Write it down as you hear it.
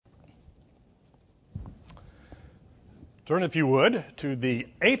Turn, if you would, to the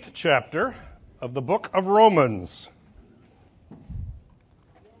 8th chapter of the book of Romans.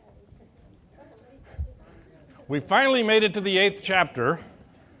 We finally made it to the 8th chapter,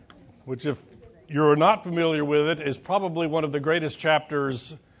 which, if you're not familiar with it, is probably one of the greatest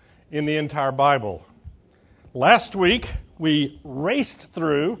chapters in the entire Bible. Last week, we raced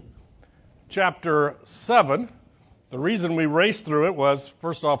through chapter 7. The reason we raced through it was,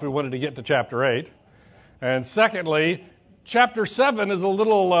 first off, we wanted to get to chapter 8. And secondly, chapter 7 is a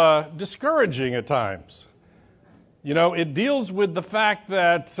little discouraging at times. You know, it deals with the fact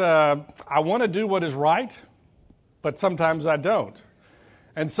that I want to do what is right, but sometimes I don't.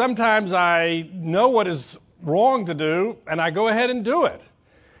 And sometimes I know what is wrong to do, and I go ahead and do it.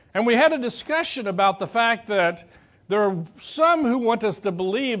 And we had a discussion about the fact that there are some who want us to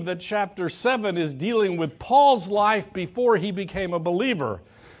believe that chapter 7 is dealing with Paul's life before he became a believer.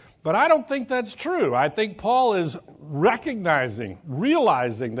 But I don't think that's true. I think Paul is realizing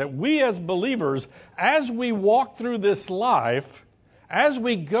that we as believers, as we walk through this life, as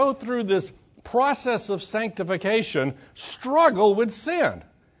we go through this process of sanctification, struggle with sin.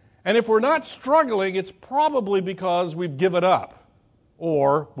 And if we're not struggling, it's probably because we've given up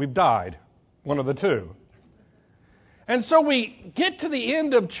or we've died, one of the two. And so we get to the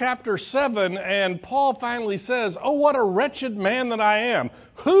end of chapter 7, and Paul finally says, "Oh, what a wretched man that I am.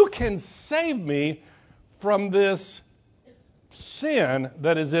 Who can save me from this sin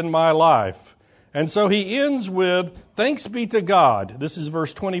that is in my life?" And so he ends with, "Thanks be to God." This is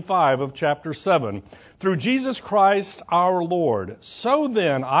verse 25 of chapter 7. "Through Jesus Christ our Lord. So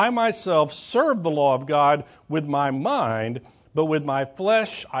then I myself serve the law of God with my mind, but with my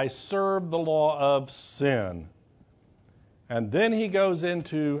flesh I serve the law of sin." And then he goes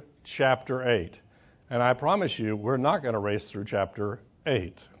into chapter 8. And I promise you, we're not going to race through chapter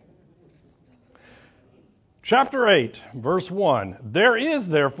 8. Chapter 8, verse 1. "There is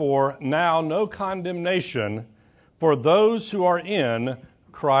therefore now no condemnation for those who are in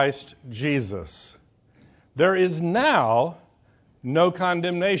Christ Jesus." There is now no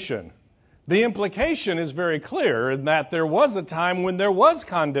condemnation. The implication is very clear in that there was a time when there was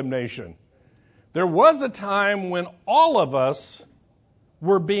condemnation. There was a time when all of us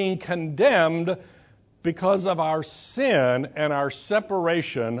were being condemned because of our sin and our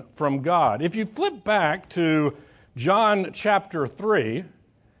separation from God. If you flip back to John chapter 3,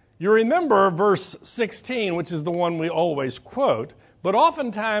 you remember verse 16, which is the one we always quote, but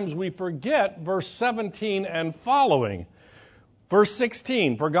oftentimes we forget verse 17 and following. Verse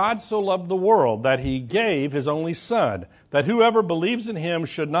 16, "For God so loved the world that he gave his only Son, that whoever believes in him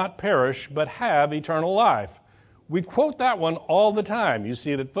should not perish but have eternal life." We quote that one all the time. You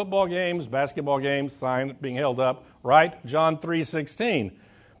see it at football games, basketball games, sign being held up, right? John 3:16.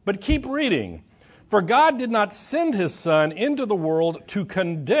 But keep reading. "For God did not send his Son into the world to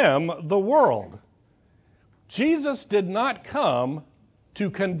condemn the world." Jesus did not come to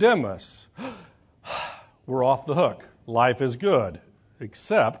condemn us. We're off the hook. Life is good,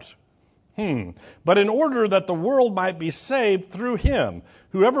 except, but in order that the world might be saved through him.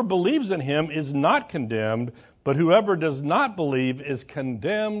 Whoever believes in him is not condemned, but whoever does not believe is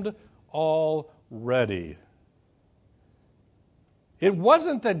condemned already. It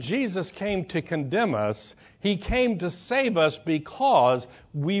wasn't that Jesus came to condemn us. He came to save us because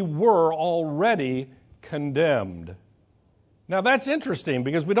we were already condemned. Now that's interesting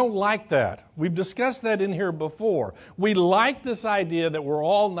because we don't like that. We've discussed that in here before. We like this idea that we're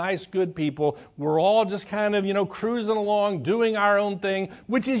all nice, good people. We're all just kind of, cruising along, doing our own thing,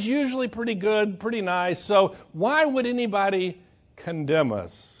 which is usually pretty good, pretty nice. So why would anybody condemn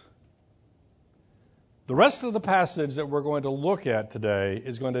us? The rest of the passage that we're going to look at today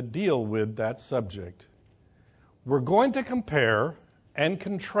is going to deal with that subject. We're going to compare and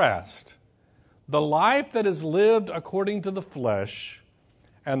contrast the life that is lived according to the flesh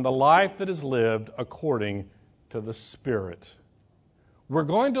and the life that is lived according to the Spirit. We're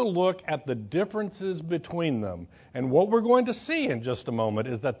going to look at the differences between them. And what we're going to see in just a moment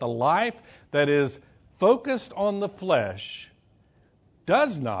is that the life that is focused on the flesh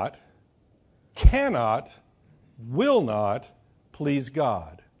does not, cannot, will not please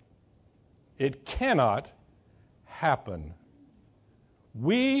God. It cannot happen.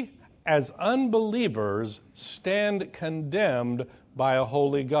 We as unbelievers stand condemned by a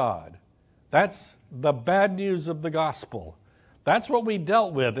holy God. That's the bad news of the gospel. That's what we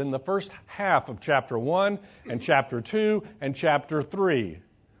dealt with in the first half of chapter 1 and chapter 2 and chapter 3,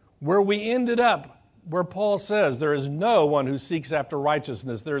 where we ended up where Paul says there is no one who seeks after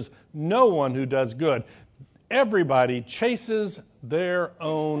righteousness. There's no one who does good. Everybody chases their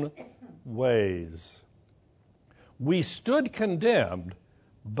own ways. We stood condemned,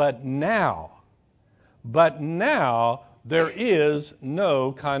 but now there is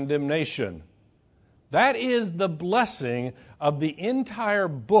no condemnation. That is the blessing of the entire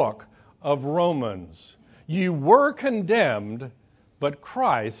book of Romans. You were condemned, but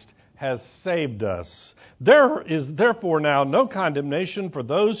Christ has saved us. There is therefore now no condemnation for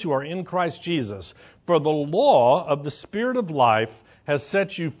those who are in Christ Jesus. For the law of the Spirit of life has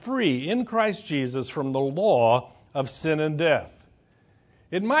set you free in Christ Jesus from the law of sin and death.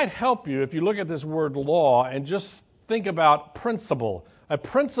 It might help you if you look at this word law and just think about principle, a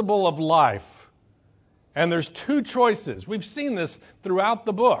principle of life. And there's two choices. We've seen this throughout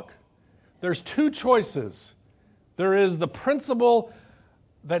the book. There's two choices. There is the principle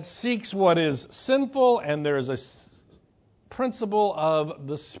that seeks what is sinful, and there is a principle of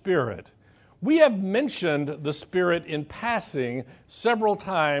the Spirit. We have mentioned the Spirit in passing several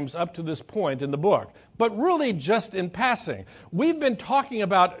times up to this point in the book, but really just in passing. We've been talking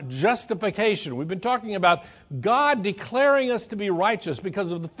about justification. We've been talking about God declaring us to be righteous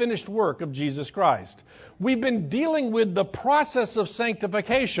because of the finished work of Jesus Christ. We've been dealing with the process of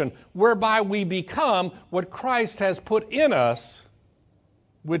sanctification, whereby we become what Christ has put in us,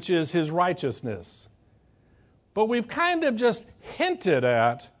 which is His righteousness. But we've kind of just hinted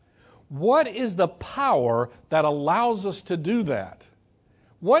at what is the power that allows us to do that?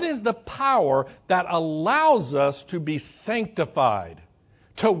 What is the power that allows us to be sanctified,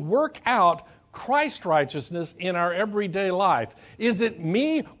 to work out Christ's righteousness in our everyday life? Is it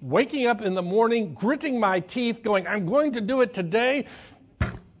me waking up in the morning, gritting my teeth, going, I'm going to do it today?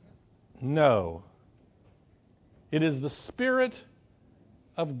 No. It is the Spirit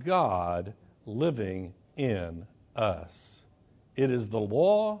of God living in us. It is the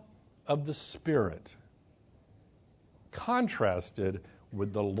law of the Spirit contrasted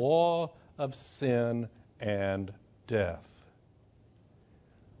with the law of sin and death.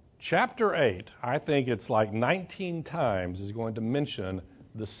 Chapter 8, I think it's like 19 times, is going to mention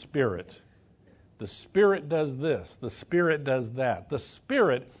the Spirit. The Spirit does this. The Spirit does that. The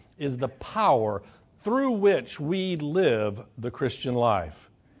Spirit is the power through which we live the Christian life.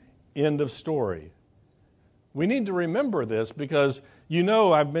 End of story. We need to remember this because,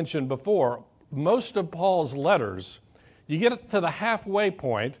 I've mentioned before, most of Paul's letters, you get to the halfway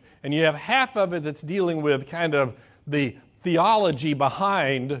point, and you have half of it that's dealing with kind of the theology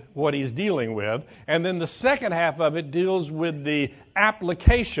behind what he's dealing with, and then the second half of it deals with the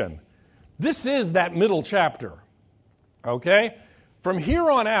application. This is that middle chapter, okay? From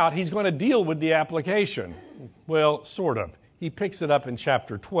here on out, he's going to deal with the application. Well, sort of. He picks it up in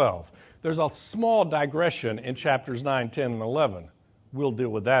chapter 12. There's a small digression in chapters 9, 10, and 11. We'll deal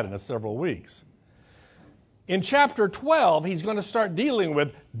with that in several weeks. In chapter 12, he's going to start dealing with,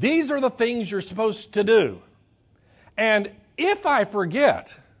 these are the things you're supposed to do. And if I forget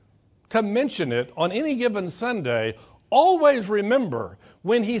to mention it on any given Sunday, always remember,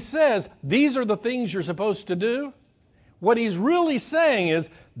 when he says, these are the things you're supposed to do, what he's really saying is,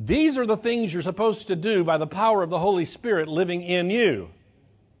 these are the things you're supposed to do by the power of the Holy Spirit living in you.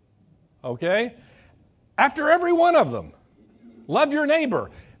 Okay? After every one of them, love your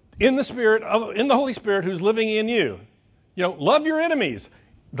neighbor in the Spirit, in the Holy Spirit who's living in you. Love your enemies.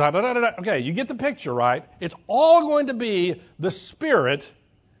 Okay, you get the picture, right? It's all going to be the Spirit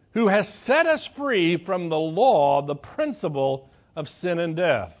who has set us free from the law, the principle of sin and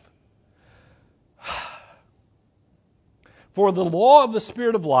death. For the law of the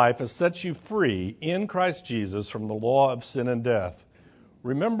Spirit of life has set you free in Christ Jesus from the law of sin and death.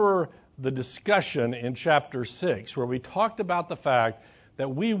 Remember the discussion in chapter 6 where we talked about the fact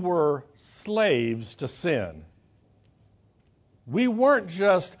that we were slaves to sin. We weren't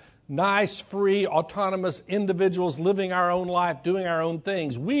just nice, free, autonomous individuals living our own life, doing our own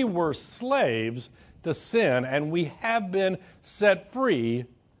things. We were slaves to sin, and we have been set free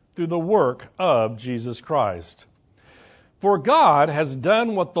through the work of Jesus Christ. For God has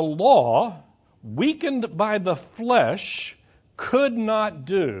done what the law, weakened by the flesh, could not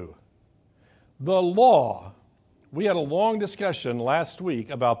do. The law. We had a long discussion last week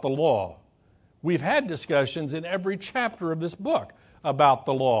about the law. We've had discussions in every chapter of this book about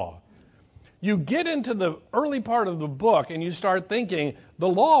the law. You get into the early part of the book and you start thinking, the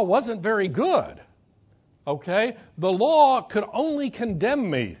law wasn't very good. Okay? The law could only condemn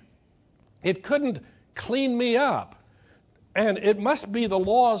me. It couldn't clean me up. And it must be the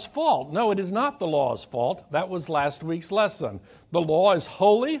law's fault. No, it is not the law's fault. That was last week's lesson. The law is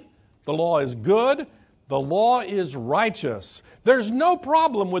holy. The law is good. The law is righteous. There's no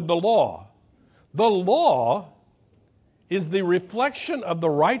problem with the law. The law is the reflection of the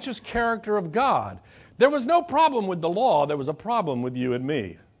righteous character of God. There was no problem with the law. There was a problem with you and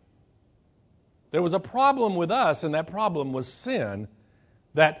me. There was a problem with us, and that problem was sin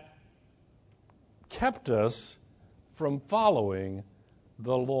that kept us from following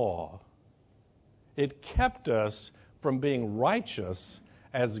the law. It kept us from being righteous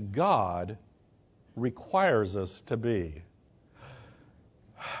as God requires us to be.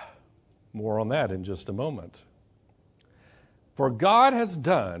 More on that in just a moment. For God has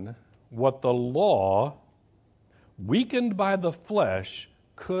done what the law, weakened by the flesh,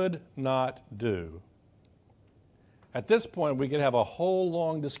 could not do. At this point, we could have a whole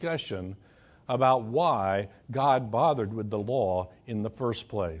long discussion about why God bothered with the law in the first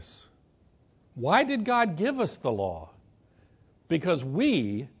place. Why did God give us the law? Because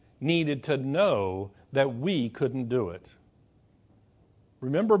we needed to know that we couldn't do it.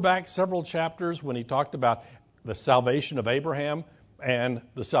 Remember back several chapters when he talked about the salvation of Abraham and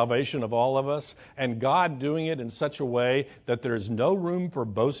the salvation of all of us, and God doing it in such a way that there's no room for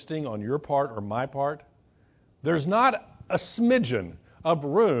boasting on your part or my part? There's not a smidgen of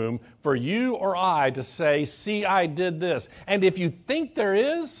room for you or I to say, see, I did this. And if you think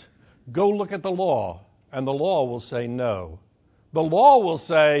there is, go look at the law, and the law will say no. The law will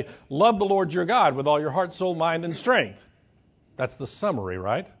say, love the Lord your God with all your heart, soul, mind, and strength. That's the summary,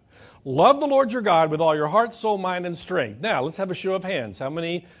 right? Love the Lord your God with all your heart, soul, mind, and strength. Now, let's have a show of hands. How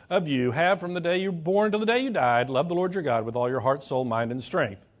many of you have, from the day you were born to the day you died, loved the Lord your God with all your heart, soul, mind, and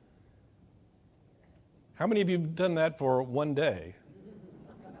strength? How many of you have done that for one day?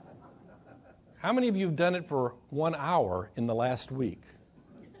 How many of you have done it for 1 hour in the last week?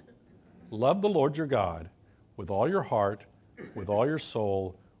 Love the Lord your God with all your heart, with all your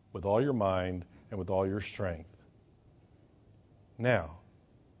soul, with all your mind, and with all your strength. Now,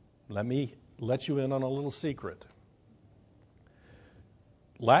 let me let you in on a little secret.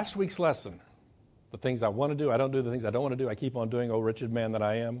 Last week's lesson, the things I want to do, I don't do. The things I don't want to do, I keep on doing, oh wretched man that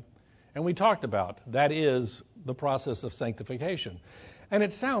I am. And we talked about that is the process of sanctification. And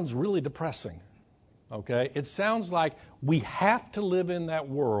it sounds really depressing. Okay? It sounds like we have to live in that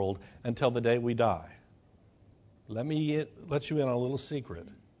world until the day we die. Let me let you in on a little secret.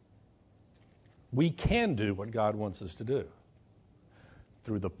 We can do what God wants us to do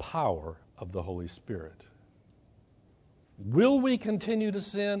through the power of the Holy Spirit. Will we continue to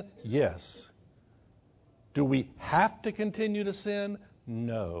sin? Yes. Do we have to continue to sin?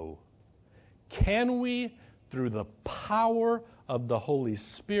 No. Can we, through the power of the Holy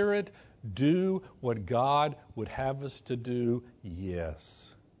Spirit, do what God would have us to do? Yes.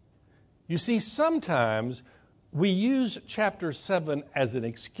 You see, sometimes we use chapter 7 as an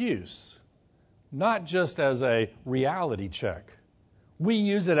excuse, not just as a reality check. We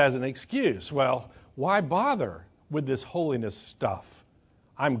use it as an excuse. Well, why bother with this holiness stuff?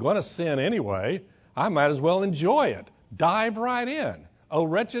 I'm going to sin anyway. I might as well enjoy it. Dive right in. Oh,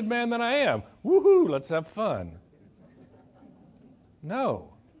 wretched man that I am. Woohoo, let's have fun.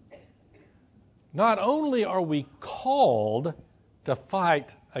 No. Not only are we called to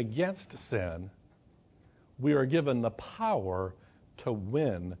fight against sin, we are given the power to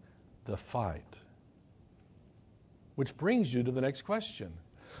win the fight. Which brings you to the next question.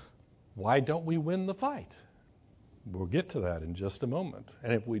 Why don't we win the fight? We'll get to that in just a moment.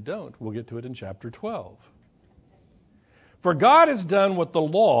 And if we don't, we'll get to it in chapter 12. For God has done what the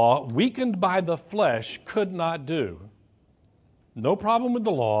law, weakened by the flesh, could not do. No problem with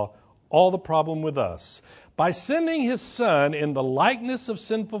the law, all the problem with us. By sending his Son in the likeness of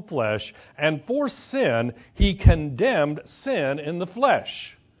sinful flesh, and for sin, he condemned sin in the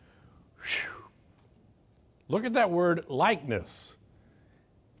flesh. Whew. Look at that word, likeness.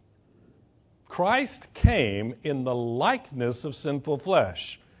 Christ came in the likeness of sinful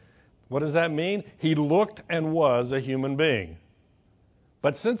flesh. What does that mean? He looked and was a human being.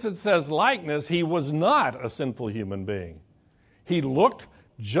 But since it says likeness, he was not a sinful human being. He looked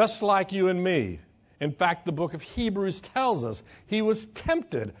just like you and me. In fact, the book of Hebrews tells us he was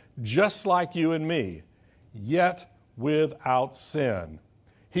tempted just like you and me, yet without sin.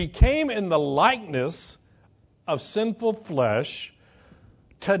 He came in the likeness of sinful flesh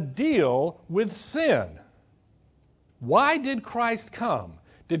to deal with sin. Why did Christ come?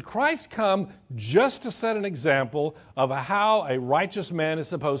 Did Christ come just to set an example of how a righteous man is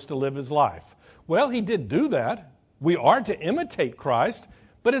supposed to live his life? Well, he did do that. We are to imitate Christ,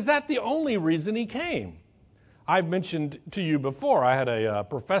 but is that the only reason he came? I've mentioned to you before, I had a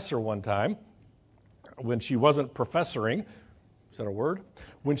professor one time, when she wasn't professoring, is that a word?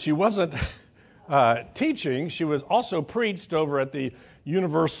 When she wasn't teaching, she was also preached over at the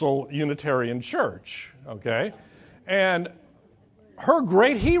Universal Unitarian Church, okay? And her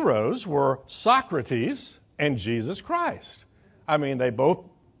great heroes were Socrates and Jesus Christ. I mean, they both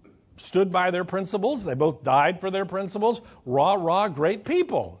stood by their principles. They both died for their principles. Rah, great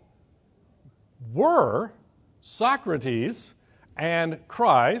people. Were Socrates and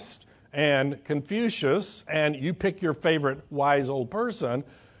Christ and Confucius, and you pick your favorite wise old person,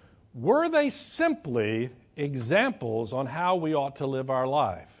 were they simply examples on how we ought to live our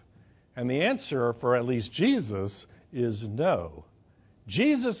life? And the answer for at least Jesus is no.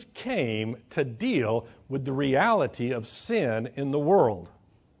 Jesus came to deal with the reality of sin in the world.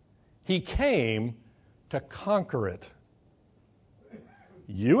 He came to conquer it.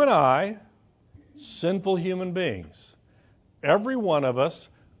 You and I, sinful human beings, every one of us,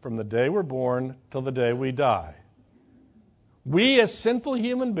 from the day we're born till the day we die, we as sinful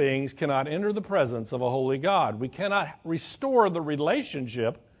human beings cannot enter the presence of a holy God. We cannot restore the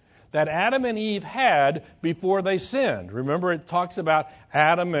relationship that Adam and Eve had before they sinned. Remember, it talks about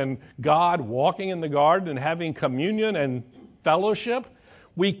Adam and God walking in the garden and having communion and fellowship.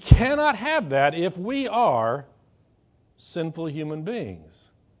 We cannot have that if we are sinful human beings.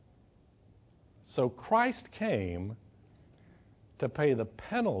 So Christ came to pay the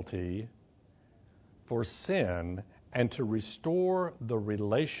penalty for sin and to restore the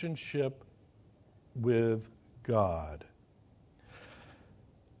relationship with God.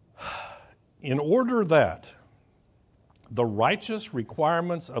 In order that the righteous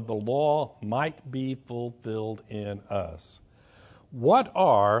requirements of the law might be fulfilled in us. What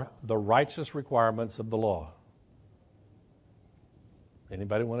are the righteous requirements of the law?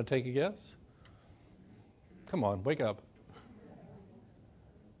 Anybody want to take a guess? Come on, wake up.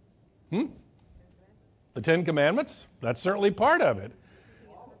 The Ten Commandments? That's certainly part of it.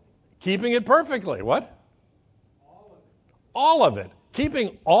 Keeping it perfectly. What? All of it.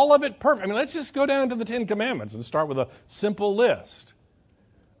 Keeping all of it perfect. I mean, let's just go down to the Ten Commandments and start with a simple list.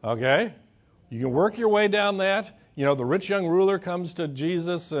 Okay? You can work your way down that. You know, the rich young ruler comes to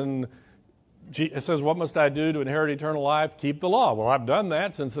Jesus and it says, what must I do to inherit eternal life? Keep the law. Well, I've done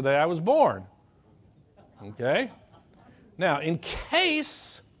that since the day I was born. Okay? Now, in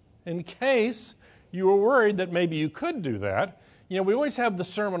case you were worried that maybe you could do that, you know, we always have the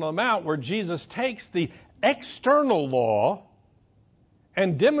Sermon on the Mount where Jesus takes the external law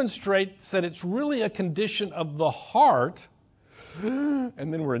and demonstrates that it's really a condition of the heart, and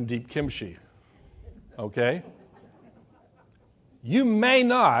then we're in deep kimchi. Okay? You may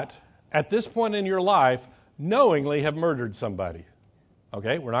not, at this point in your life, knowingly have murdered somebody.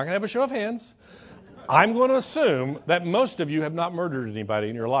 Okay? We're not going to have a show of hands. I'm going to assume that most of you have not murdered anybody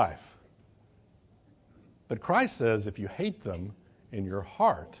in your life. But Christ says if you hate them in your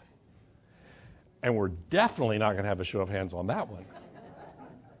heart, and we're definitely not going to have a show of hands on that one.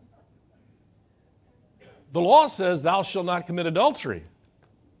 The law says thou shalt not commit adultery.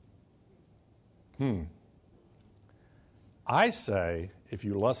 I say if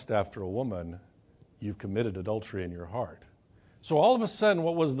you lust after a woman, you've committed adultery in your heart. So all of a sudden,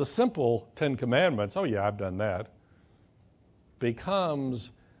 what was the simple Ten Commandments, oh yeah, I've done that, becomes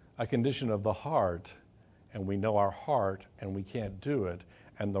a condition of the heart, and we know our heart, and we can't do it.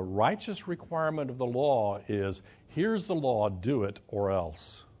 And the righteous requirement of the law is, here's the law, do it or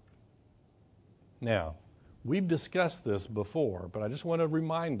else. Now, we've discussed this before, but I just want to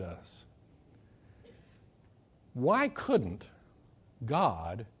remind us. Why couldn't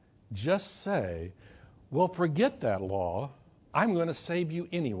God just say, well, forget that law, I'm going to save you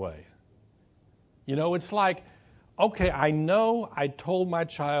anyway? You know, it's like, okay, I know I told my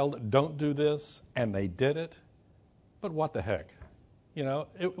child, don't do this, and they did it, but what the heck? You know,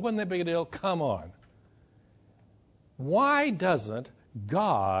 it wasn't that big a deal. Come on. Why doesn't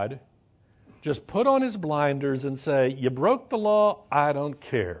God just put on his blinders and say, you broke the law, I don't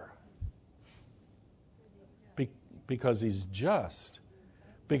care? Because he's just.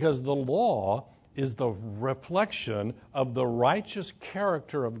 Because the law is the reflection of the righteous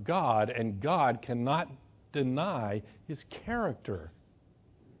character of God, and God cannot deny his character.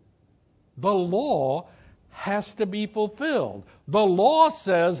 The law has to be fulfilled. The law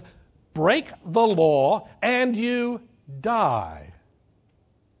says, break the law and you die.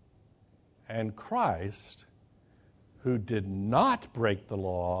 And Christ, who did not break the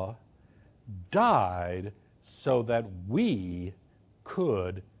law, died so that we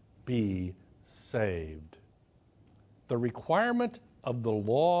could be saved. The requirement of the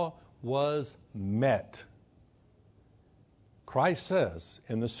law was met. Christ says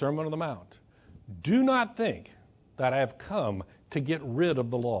in the Sermon on the Mount, do not think that I have come to get rid of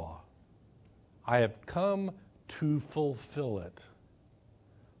the law. I have come to fulfill it.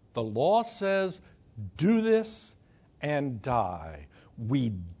 The law says, do this and die.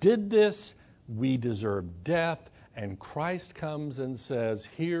 We did this, we deserve death, and Christ comes and says,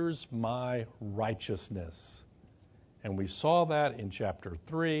 here's my righteousness. And we saw that in chapter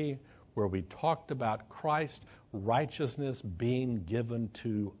 3, where we talked about Christ's righteousness being given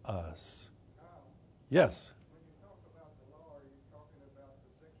to us. Yes? When you talk about the law, are you talking about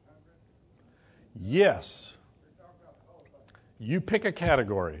the 600? Yes. You're talking about the whole bunch. You pick a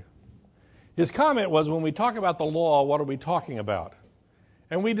category. His comment was, when we talk about the law, what are we talking about?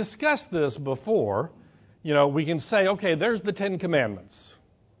 And we discussed this before. You know, we can say, okay, there's the 10 Commandments.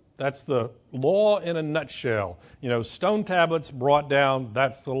 That's the law in a nutshell. You know, stone tablets brought down,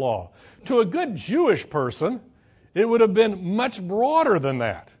 that's the law. To a good Jewish person, it would have been much broader than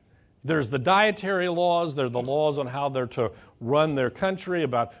that. There's the dietary laws, there are the laws on how they're to run their country,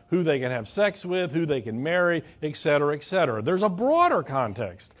 about who they can have sex with, who they can marry, etc., etc. There's a broader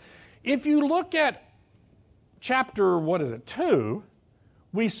context. If you look at chapter, 2,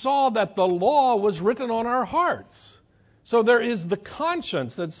 we saw that the law was written on our hearts. So there is the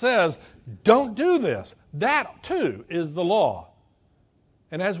conscience that says, don't do this. That, too, is the law.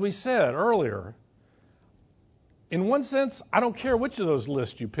 And as we said earlier, in one sense, I don't care which of those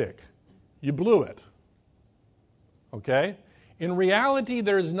lists you pick. You blew it. Okay? In reality,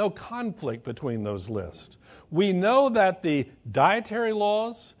 there is no conflict between those lists. We know that the dietary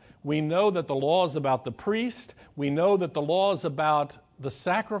laws, we know that the laws about the priest, we know that the laws about the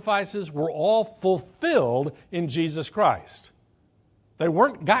sacrifices were all fulfilled in Jesus Christ. They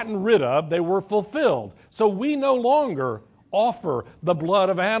weren't gotten rid of, they were fulfilled. So we no longer offer the blood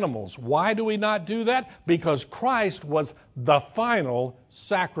of animals. Why do we not do that? Because Christ was the final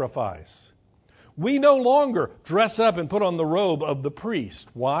sacrifice. We no longer dress up and put on the robe of the priest.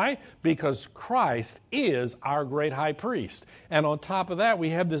 Why? Because Christ is our great high priest. And on top of that, we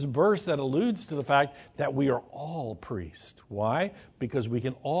have this verse that alludes to the fact that we are all priests. Why? Because we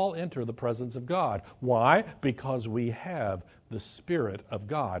can all enter the presence of God. Why? Because we have the Spirit of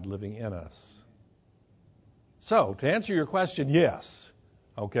God living in us. So, to answer your question, yes.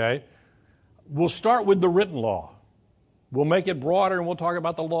 Okay? We'll start with the written law. We'll make it broader and we'll talk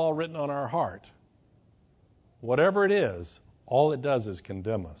about the law written on our heart. Whatever it is, all it does is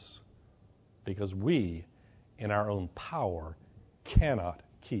condemn us. Because we, in our own power, cannot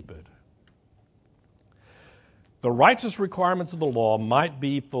keep it. The righteous requirements of the law might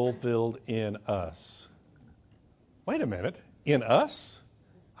be fulfilled in us. Wait a minute. In us?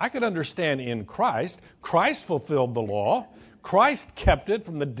 I could understand in Christ. Christ fulfilled the law. Christ kept it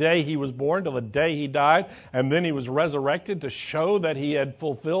from the day he was born till the day he died, and then he was resurrected to show that he had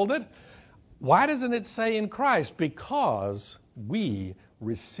fulfilled it. Why doesn't it say in Christ? Because we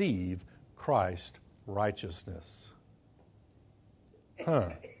receive Christ's righteousness.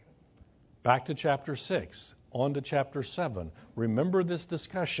 Back to chapter 6, on to chapter 7. Remember this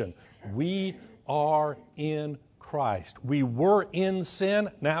discussion. We are in Christ. We were in sin,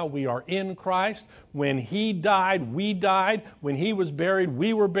 now we are in Christ. When he died, we died. When he was buried,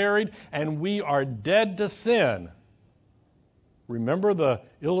 we were buried, and we are dead to sin. Remember the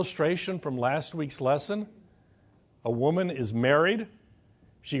illustration from last week's lesson? A woman is married.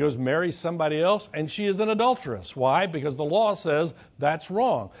 She goes marry somebody else, and she is an adulteress. Why? Because the law says that's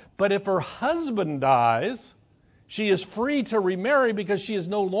wrong. But if her husband dies, she is free to remarry because she is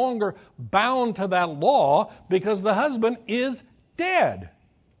no longer bound to that law because the husband is dead.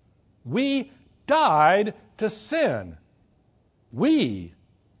 We died to sin. We,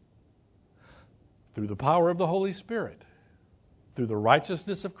 through the power of the Holy Spirit, through the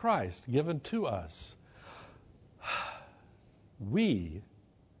righteousness of Christ given to us, we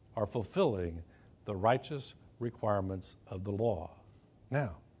are fulfilling the righteous requirements of the law.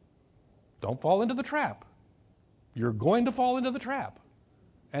 Now, don't fall into the trap. You're going to fall into the trap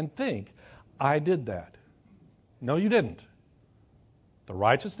and think, I did that. No, you didn't. The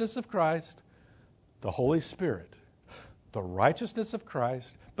righteousness of Christ, the Holy Spirit, the righteousness of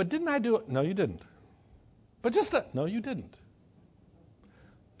Christ. But didn't I do it? No, you didn't. But no, you didn't.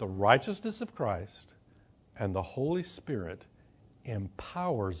 The righteousness of Christ and the Holy Spirit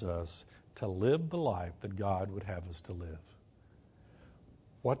empowers us to live the life that God would have us to live.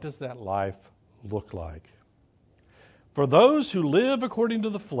 What does that life look like? For those who live according to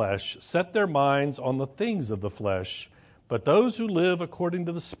the flesh set their minds on the things of the flesh, but those who live according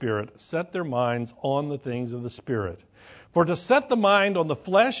to the Spirit set their minds on the things of the Spirit. For to set the mind on the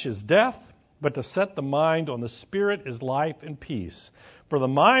flesh is death, but to set the mind on the Spirit is life and peace. For the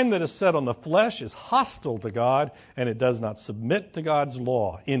mind that is set on the flesh is hostile to God, and it does not submit to God's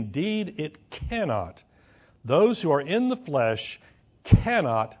law. Indeed, it cannot. Those who are in the flesh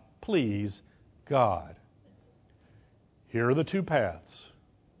cannot please God. Here are the two paths,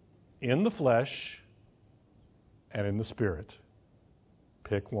 in the flesh and in the Spirit.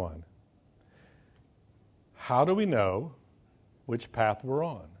 Pick one. How do we know which path we're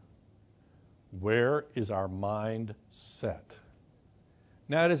on? Where is our mind set?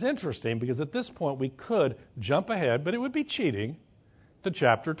 Now, it is interesting because at this point we could jump ahead, but it would be cheating, to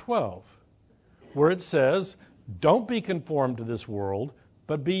chapter 12, where it says, don't be conformed to this world,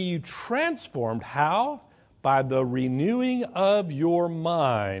 but be you transformed. How? By the renewing of your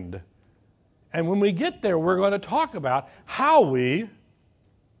mind. And when we get there, we're going to talk about how we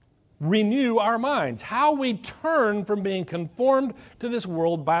renew our minds, how we turn from being conformed to this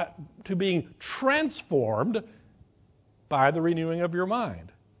world to being transformed by the renewing of your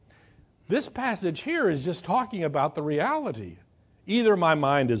mind. This passage here is just talking about the reality. Either my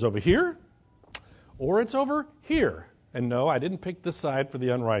mind is over here or it's over here. And no, I didn't pick this side for the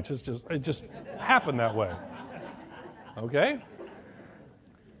unrighteous. It just happened that way. Okay?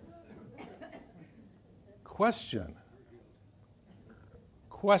 Question.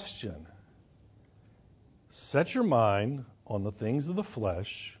 Set your mind on the things of the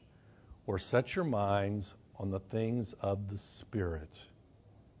flesh, or set your minds on the things of the Spirit.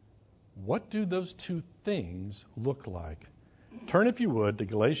 What do those two things look like? Turn, if you would, to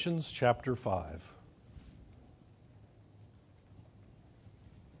Galatians chapter 5.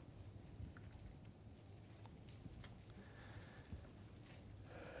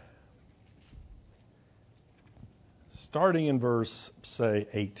 Starting in verse, say,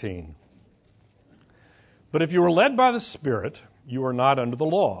 18. But if you are led by the Spirit, you are not under the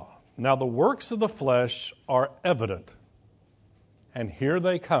law. Now the works of the flesh are evident, and here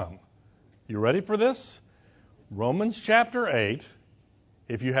they come. You ready for this? Romans chapter 8.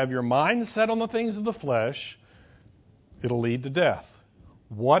 If you have your mind set on the things of the flesh, it'll lead to death.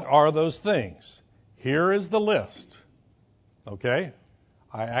 What are those things? Here is the list. Okay?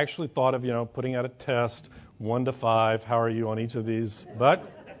 I actually thought of, putting out a test, 1 to 5, how are you on each of these? But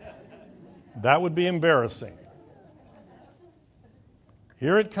that would be embarrassing.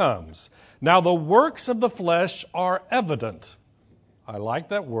 Here it comes. Now the works of the flesh are evident. I like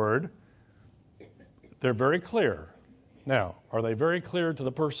that word. They're very clear. Now, are they very clear to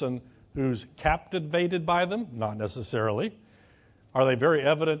the person who's captivated by them? Not necessarily. Are they very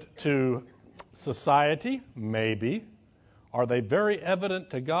evident to society? Maybe. Are they very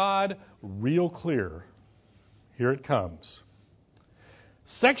evident to God? Real clear. Here it comes.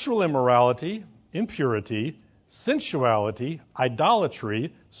 Sexual immorality, impurity, sensuality,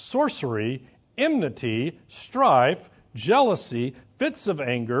 idolatry, sorcery, enmity, strife, jealousy, fits of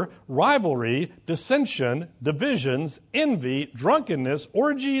anger, rivalry, dissension, divisions, envy, drunkenness,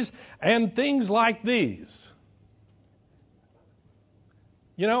 orgies, and things like these.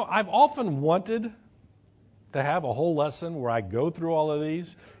 I've often wanted to have a whole lesson where I go through all of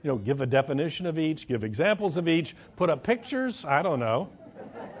these, give a definition of each, give examples of each, put up pictures, I don't know,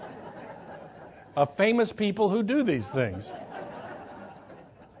 of famous people who do these things.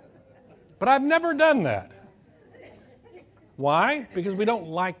 But I've never done that. Why? Because we don't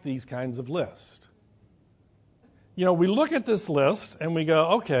like these kinds of lists. We look at this list and we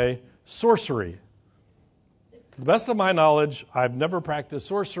go, okay, sorcery. To the best of my knowledge, I've never practiced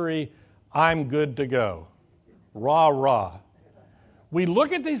sorcery. I'm good to go. Rah, rah. We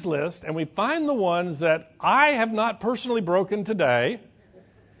look at these lists and we find the ones that I have not personally broken today,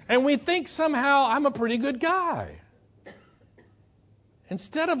 and we think somehow I'm a pretty good guy.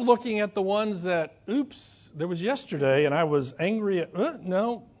 Instead of looking at the ones that, there was yesterday and I was angry at,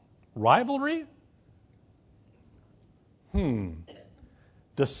 rivalry?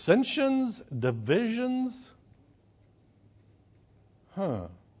 Dissensions, divisions?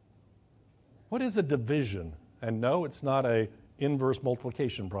 What is a division? And no, it's not an inverse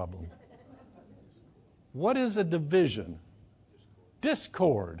multiplication problem. What is a division?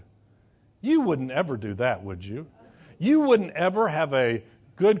 Discord. You wouldn't ever do that, would you? You wouldn't ever have a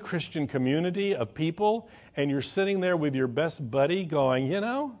good Christian community of people and you're sitting there with your best buddy going,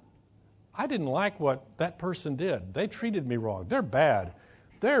 I didn't like what that person did. They treated me wrong. They're bad.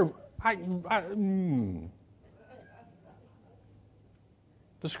 The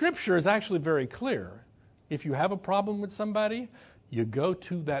Scripture is actually very clear. If you have a problem with somebody, you go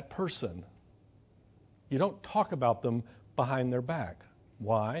to that person. You don't talk about them behind their back.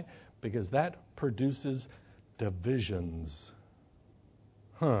 Why? Because that produces divisions.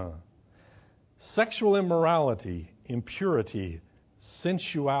 Sexual immorality, impurity,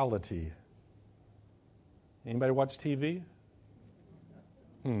 sensuality. Anybody watch TV?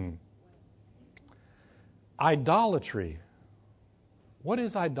 Idolatry. What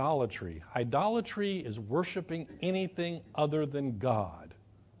is idolatry? Idolatry is worshiping anything other than God.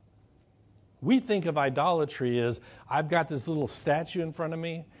 We think of idolatry as, I've got this little statue in front of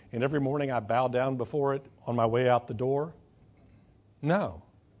me, and every morning I bow down before it on my way out the door. No.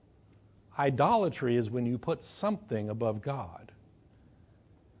 Idolatry is when you put something above God.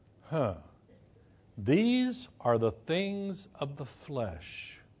 These are the things of the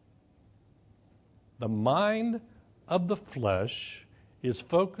flesh. The mind of the flesh is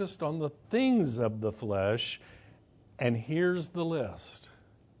focused on the things of the flesh, and here's the list.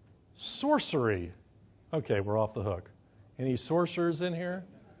 Sorcery. Okay, we're off the hook. Any sorcerers in here?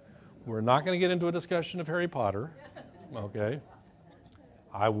 We're not going to get into a discussion of Harry Potter. Okay.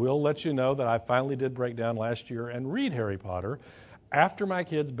 I will let you know that I finally did break down last year and read Harry Potter after my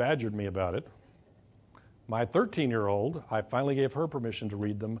kids badgered me about it. My 13-year-old, I finally gave her permission to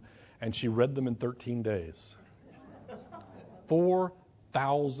read them, and she read them in 13 days.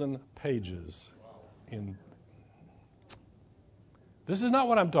 4,000 pages. This is not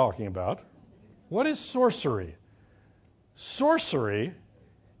what I'm talking about. What is sorcery? Sorcery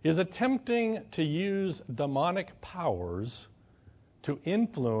is attempting to use demonic powers to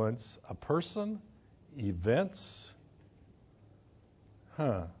influence a person, events.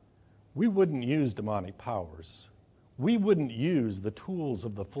 We wouldn't use demonic powers. We wouldn't use the tools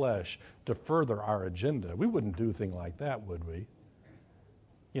of the flesh to further our agenda. We wouldn't do a thing like that, would we?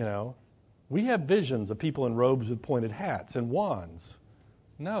 You know, we have visions of people in robes with pointed hats and wands.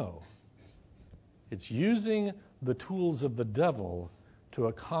 No. It's using the tools of the devil to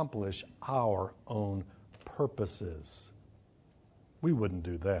accomplish our own purposes. We wouldn't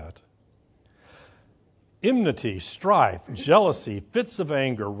do that. Enmity, strife, jealousy, fits of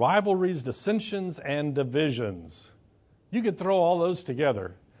anger, rivalries, dissensions, and divisions. You could throw all those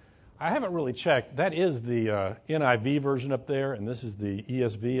together. I haven't really checked. That is the NIV version up there, and this is the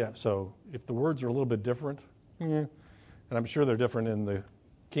ESV. So if the words are a little bit different, and I'm sure they're different in the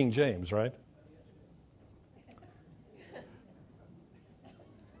King James, right?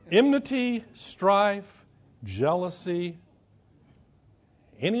 Enmity, strife, jealousy.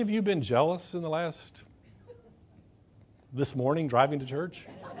 Any of you been jealous in this morning driving to church?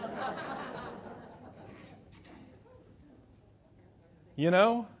 You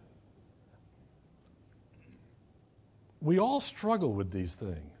know, we all struggle with these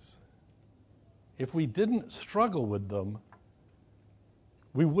things. If we didn't struggle with them,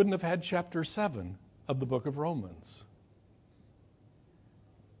 we wouldn't have had chapter 7 of the book of Romans.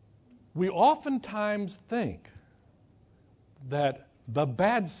 We oftentimes think that the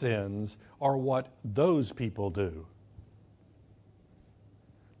bad sins are what those people do.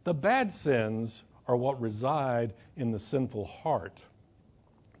 The bad sins are what reside in the sinful heart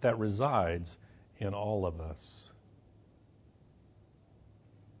that resides in all of us.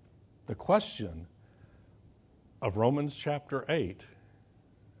 The question of Romans chapter 8,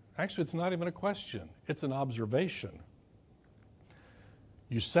 actually it's not even a question, it's an observation.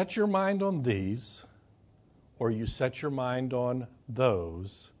 You set your mind on these, or you set your mind on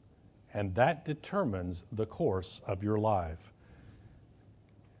those, and that determines the course of your life.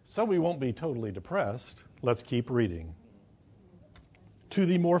 So we won't be totally depressed. Let's keep reading. To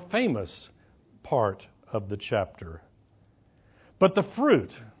the more famous part of the chapter. But the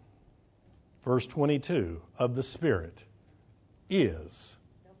fruit, verse 22, of the Spirit is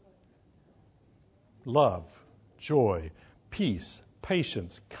love, joy, peace,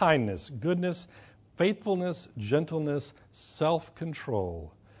 patience, kindness, goodness, faithfulness, gentleness,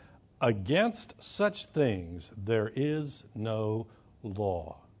 self-control. Against such things there is no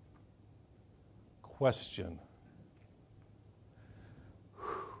law. Question.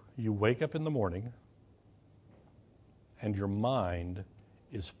 You wake up in the morning and your mind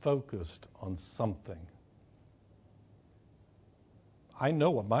is focused on something. I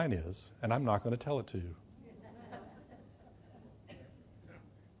know what mine is, and I'm not going to tell it to you.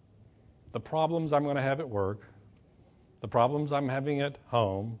 The problems I'm going to have at work, the problems I'm having at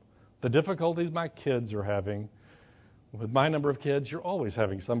home, the difficulties my kids are having. With my number of kids, you're always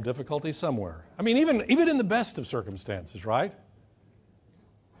having some difficulty somewhere. I mean, even in the best of circumstances, right?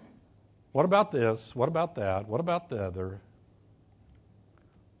 What about this? What about that? What about the other?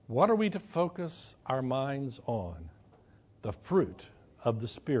 What are we to focus our minds on? The fruit of the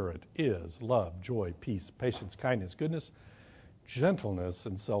Spirit is love, joy, peace, patience, kindness, goodness, gentleness,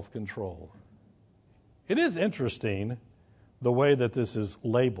 and self-control. It is interesting the way that this is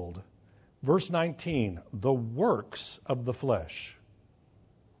labeled. Verse 19, the works of the flesh.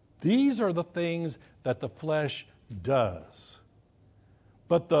 These are the things that the flesh does.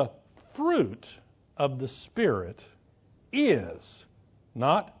 But the fruit of the Spirit is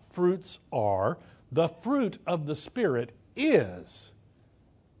not fruits are. The fruit of the Spirit is.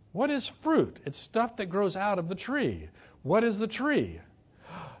 What is fruit? It's stuff that grows out of the tree. What is the tree?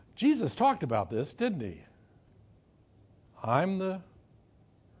 Jesus talked about this, didn't he? I'm the...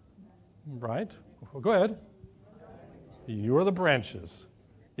 Right? Well, go ahead. You are the branches.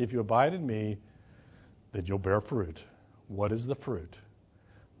 If you abide in me, then you'll bear fruit. What is the fruit?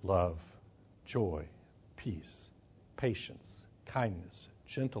 Love, joy, peace, patience, kindness,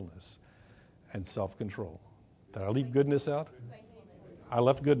 gentleness, and self-control. Did I leave goodness out? I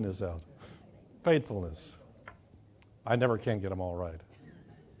left goodness out. Faithfulness. I never can get them all right.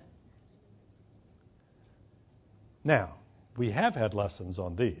 Now, we have had lessons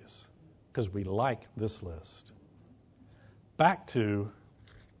on these because we like this list. Back to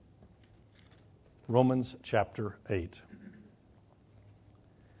Romans chapter 8.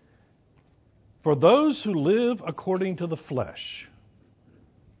 For those who live according to the flesh.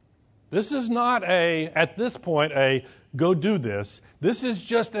 This is not at this point, go do this. This is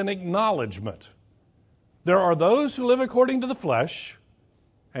just an acknowledgement. There are those who live according to the flesh,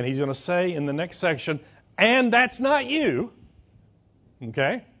 and he's going to say in the next section, and that's not you.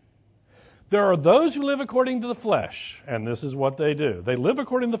 Okay? There are those who live according to the flesh, and this is what they do. They live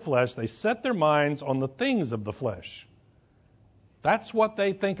according to the flesh. They set their minds on the things of the flesh. That's what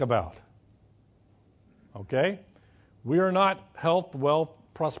they think about. Okay? We are not health, wealth,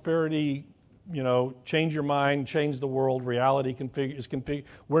 prosperity, change your mind, change the world, reality is configured.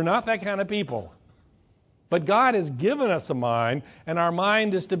 We're not that kind of people. But God has given us a mind, and our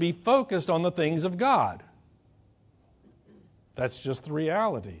mind is to be focused on the things of God. That's just the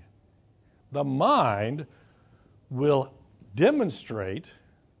reality. The mind will demonstrate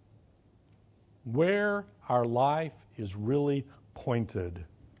where our life is really pointed.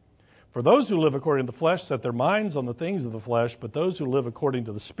 For those who live according to the flesh set their minds on the things of the flesh, but those who live according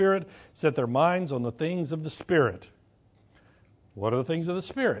to the Spirit set their minds on the things of the Spirit. What are the things of the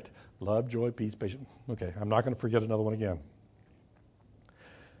Spirit? Love, joy, peace, patience. Okay, I'm not going to forget another one again.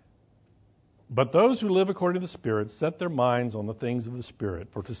 But those who live according to the Spirit set their minds on the things of the Spirit.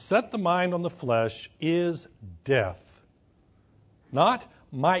 For to set the mind on the flesh is death. Not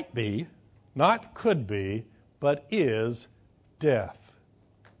might be, not could be, but is death.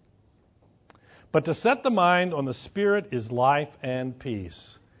 But to set the mind on the Spirit is life and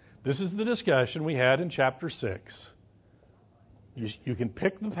peace. This is the discussion we had in chapter 6. You can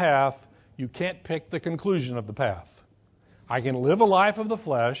pick the path, you can't pick the conclusion of the path. I can live a life of the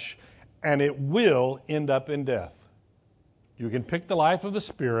flesh, and it will end up in death. You can pick the life of the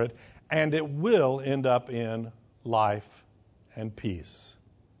Spirit, and it will end up in life and peace.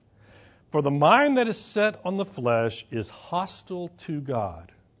 For the mind that is set on the flesh is hostile to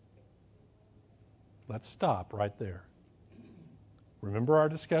God. Let's stop right there. Remember our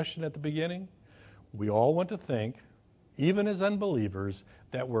discussion at the beginning? We all want to think, even as unbelievers,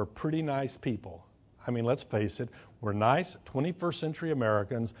 that we're pretty nice people. I mean, let's face it, we're nice 21st century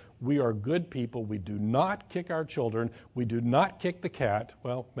Americans. We are good people. We do not kick our children. We do not kick the cat.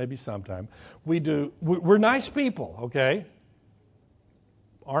 Well, maybe sometime. We're nice people, okay?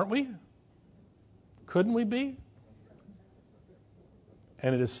 Aren't we? Couldn't we be?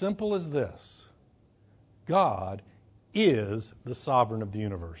 And it is simple as this. God is the sovereign of the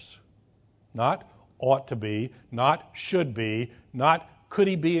universe. Not ought to be, not should be, not could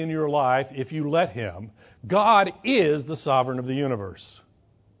he be in your life if you let him. God is the sovereign of the universe.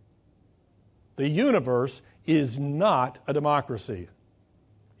 The universe is not a democracy.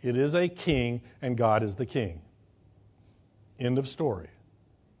 It is a king, and God is the king. End of story.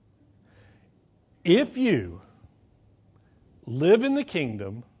 If you live in the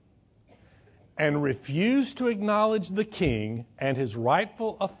kingdom and refuse to acknowledge the king and his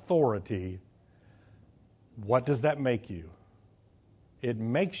rightful authority, what does that make you? It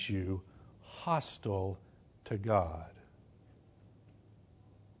makes you hostile to God.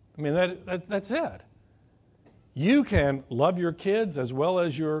 I mean, that's it. You can love your kids as well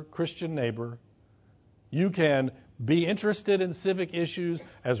as your Christian neighbor. You can be interested in civic issues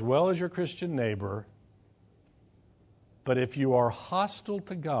as well as your Christian neighbor. But if you are hostile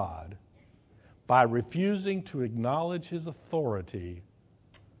to God by refusing to acknowledge his authority,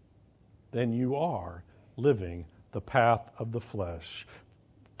 then you are living the path of the flesh.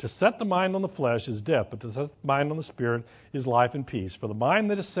 To set the mind on the flesh is death, but to set the mind on the Spirit is life and peace. For the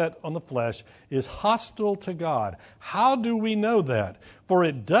mind that is set on the flesh is hostile to God. How do we know that? For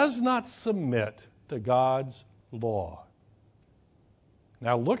it does not submit to God's law.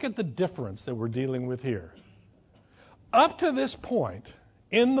 Now look at the difference that we're dealing with here. Up to this point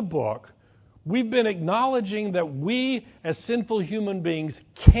in the book, We've been acknowledging that we, as sinful human beings,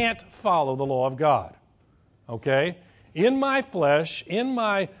 can't follow the law of God. Okay? In my flesh, in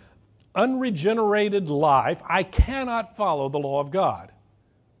my unregenerated life, I cannot follow the law of God.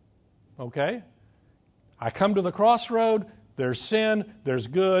 Okay? I come to the crossroad, there's sin, there's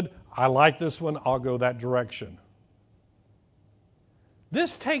good, I like this one, I'll go that direction.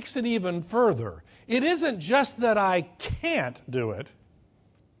 This takes it even further. It isn't just that I can't do it,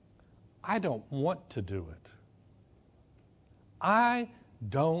 I don't want to do it. I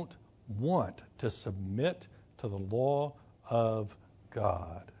don't want to submit to the law of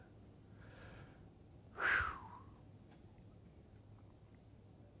God.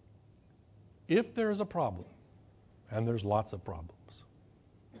 If there's a problem, and there's lots of problems,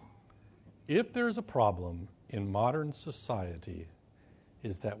 if there's a problem in modern society,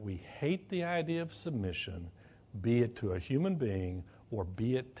 is that we hate the idea of submission, be it to a human being or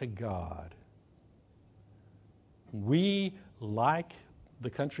be it to God. We like the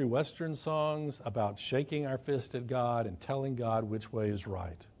country western songs about shaking our fist at God and telling God which way is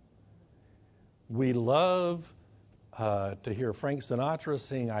right. We love to hear Frank Sinatra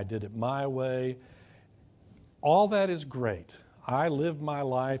sing, I Did It My Way. All that is great. I live my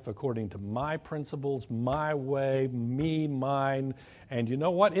life according to my principles, my way, me, mine. And you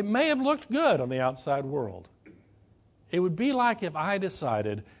know what? It may have looked good on the outside world. It would be like if I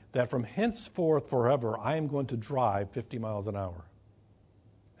decided that from henceforth forever I am going to drive 50 miles an hour.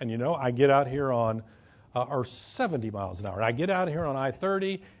 And you know, I get out here on, or 70 miles an hour. And I get out here on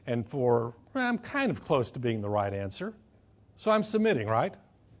I-30, and I'm kind of close to being the right answer. So I'm submitting, right?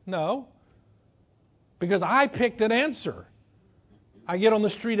 No. Because I picked an answer. I get on the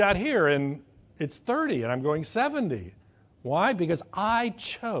street out here, and it's 30, and I'm going 70. Why? Because I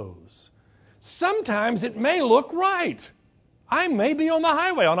chose. Sometimes it may look right. I may be on the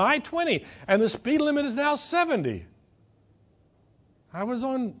highway on I-20, and the speed limit is now 70. I was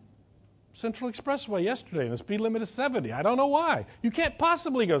on Central Expressway yesterday, and the speed limit is 70. I don't know why. You can't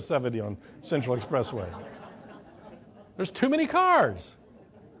possibly go 70 on Central Expressway. There's too many cars.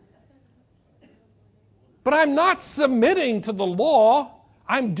 But I'm not submitting to the law.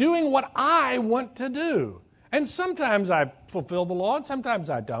 I'm doing what I want to do. And sometimes I fulfill the law, and sometimes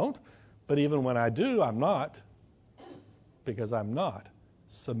I don't. But even when I do, I'm not. Because I'm not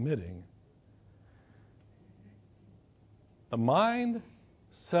submitting. The mind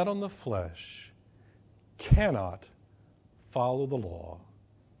set on the flesh cannot follow the law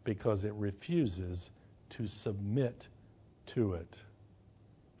because it refuses to submit to it.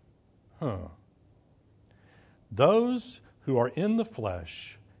 Those who are in the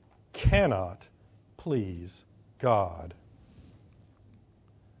flesh cannot please God.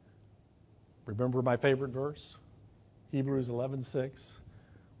 Remember my favorite verse? Hebrews 11:6.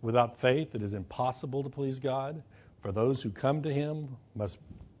 Without faith it is impossible to please God. For those who come to Him must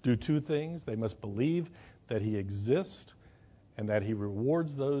do two things. They must believe that He exists and that He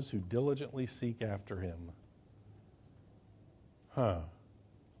rewards those who diligently seek after Him. The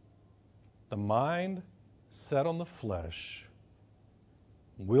mind set on the flesh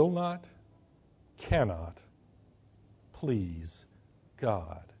will not, cannot please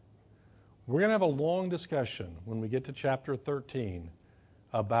God. We're going to have a long discussion when we get to chapter 13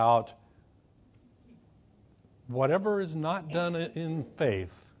 about whatever is not done in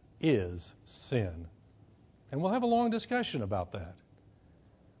faith is sin. And we'll have a long discussion about that.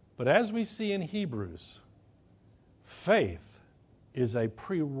 But as we see in Hebrews, faith is a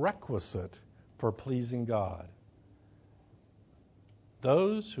prerequisite for pleasing God.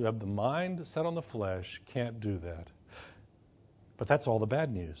 Those who have the mind set on the flesh can't do that. But that's all the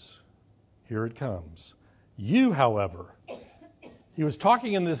bad news. Here it comes. You, however, he was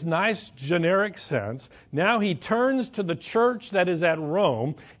talking in this nice generic sense. Now he turns to the church that is at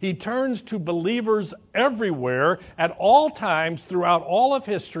Rome. He turns to believers everywhere at all times throughout all of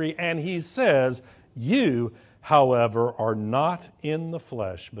history, and he says, you, however, are not in the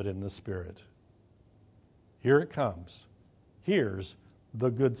flesh, but in the Spirit. Here it comes. Here's the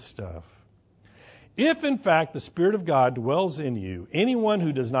good stuff. If, in fact, the Spirit of God dwells in you, anyone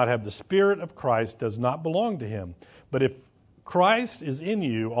who does not have the Spirit of Christ does not belong to him. But if Christ is in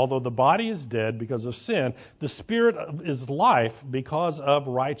you, although the body is dead because of sin, the Spirit is life because of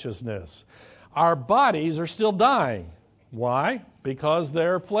righteousness. Our bodies are still dying. Why? Because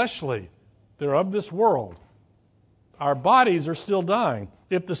they're fleshly. They're of this world. Our bodies are still dying.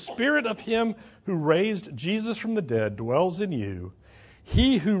 If the Spirit of Him who raised Jesus from the dead dwells in you,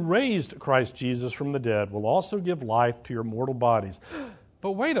 He who raised Christ Jesus from the dead will also give life to your mortal bodies.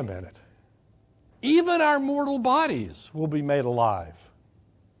 But wait a minute. Even our mortal bodies will be made alive.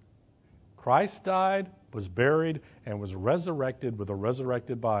 Christ died, was buried, and was resurrected with a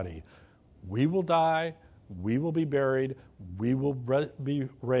resurrected body. We will die, we will be buried, we will be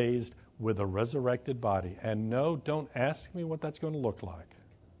raised with a resurrected body. And no, don't ask me what that's going to look like.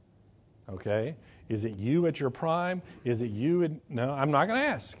 Okay? Is it you at your prime? Is it you in... No, I'm not going to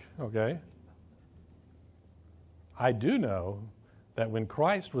ask. Okay? I do know that when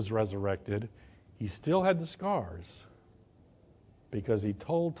Christ was resurrected, he still had the scars because he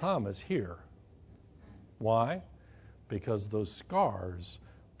told Thomas, here. Why? Because those scars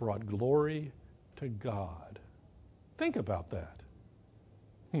brought glory to God. Think about that.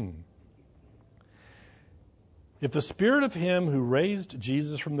 If the Spirit of him who raised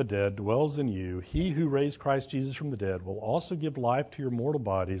Jesus from the dead dwells in you, he who raised Christ Jesus from the dead will also give life to your mortal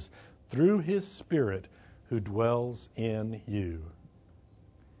bodies through his Spirit who dwells in you.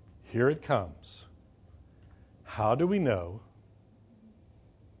 Here it comes. How do we know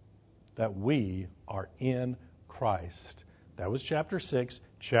that we are in Christ? That was chapter 6.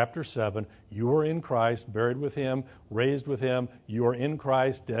 Chapter 7, you are in Christ, buried with him, raised with him. You are in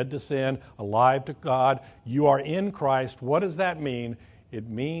Christ, dead to sin, alive to God. You are in Christ. What does that mean? It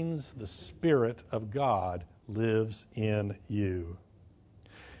means the Spirit of God lives in you.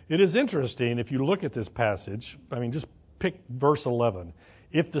 It is interesting, if you look at this passage, just pick verse 11.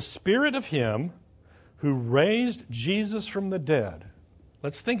 If the Spirit of him who raised Jesus from the dead,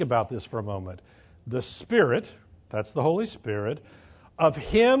 let's think about this for a moment. The Spirit, that's the Holy Spirit, of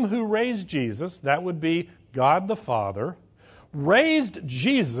him who raised Jesus, that would be God the Father, raised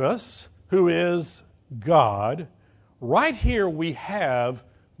Jesus, who is God. Right here we have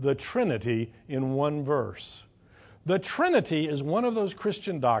the Trinity in one verse. The Trinity is one of those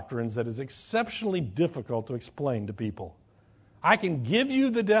Christian doctrines that is exceptionally difficult to explain to people. I can give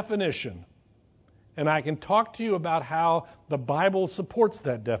you the definition, and I can talk to you about how the Bible supports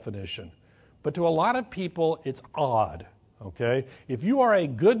that definition. But to a lot of people, it's odd. Okay? If you are a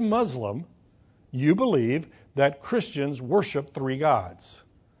good Muslim, you believe that Christians worship three gods.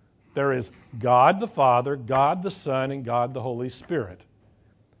 There is God the Father, God the Son, and God the Holy Spirit.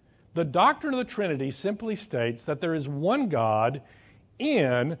 The doctrine of the Trinity simply states that there is one God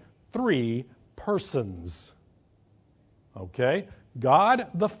in three persons. Okay? God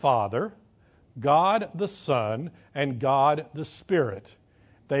the Father, God the Son, and God the Spirit.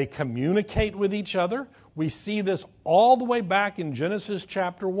 They communicate with each other. We see this all the way back in Genesis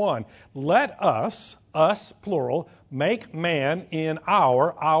chapter 1. Let us plural, make man in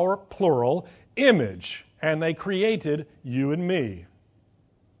our plural, image. And they created you and me.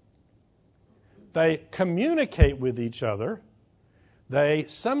 They communicate with each other. They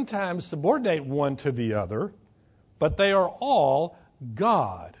sometimes subordinate one to the other, but they are all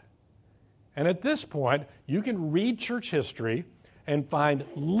God. And at this point, you can read church history and find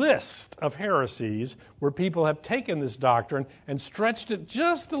lists of heresies where people have taken this doctrine and stretched it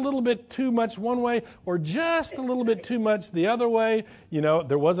just a little bit too much one way or just a little bit too much the other way.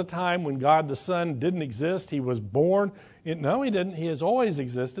 There was a time when God the Son didn't exist. He was born. No, he didn't. He has always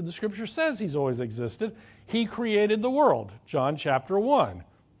existed. The Scripture says he's always existed. He created the world. John chapter 1.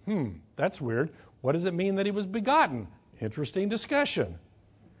 That's weird. What does it mean that he was begotten? Interesting discussion.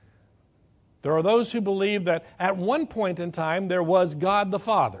 There are those who believe that at one point in time there was God the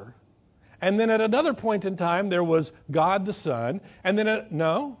Father, and then at another point in time there was God the Son, and then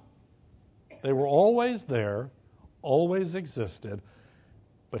no. They were always there, always existed.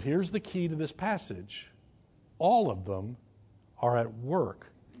 But here's the key to this passage. All of them are at work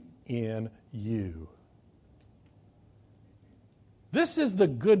in you. This is the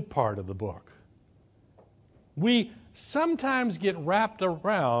good part of the book. We sometimes get wrapped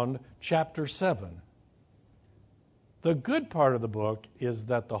around chapter 7. The good part of the book is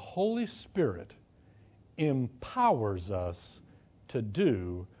that the Holy Spirit empowers us to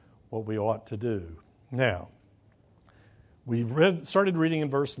do what we ought to do. Now, we started reading in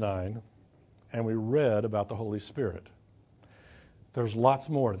verse 9, and we read about the Holy Spirit. There's lots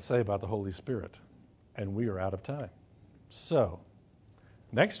more to say about the Holy Spirit, and we are out of time. So,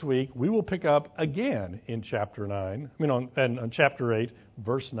 next week, we will pick up again in chapter 9, on chapter 8,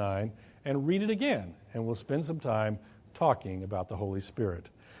 verse 9, and read it again. And we'll spend some time talking about the Holy Spirit.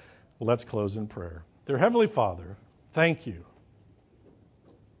 Let's close in prayer. Dear Heavenly Father, thank you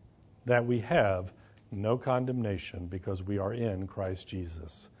that we have no condemnation because we are in Christ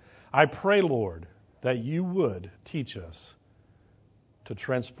Jesus. I pray, Lord, that you would teach us to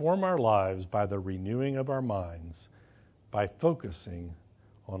transform our lives by the renewing of our minds, by focusing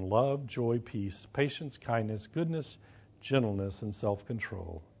on love, joy, peace, patience, kindness, goodness, gentleness, and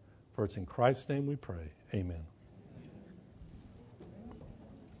self-control. For it's in Christ's name we pray. Amen.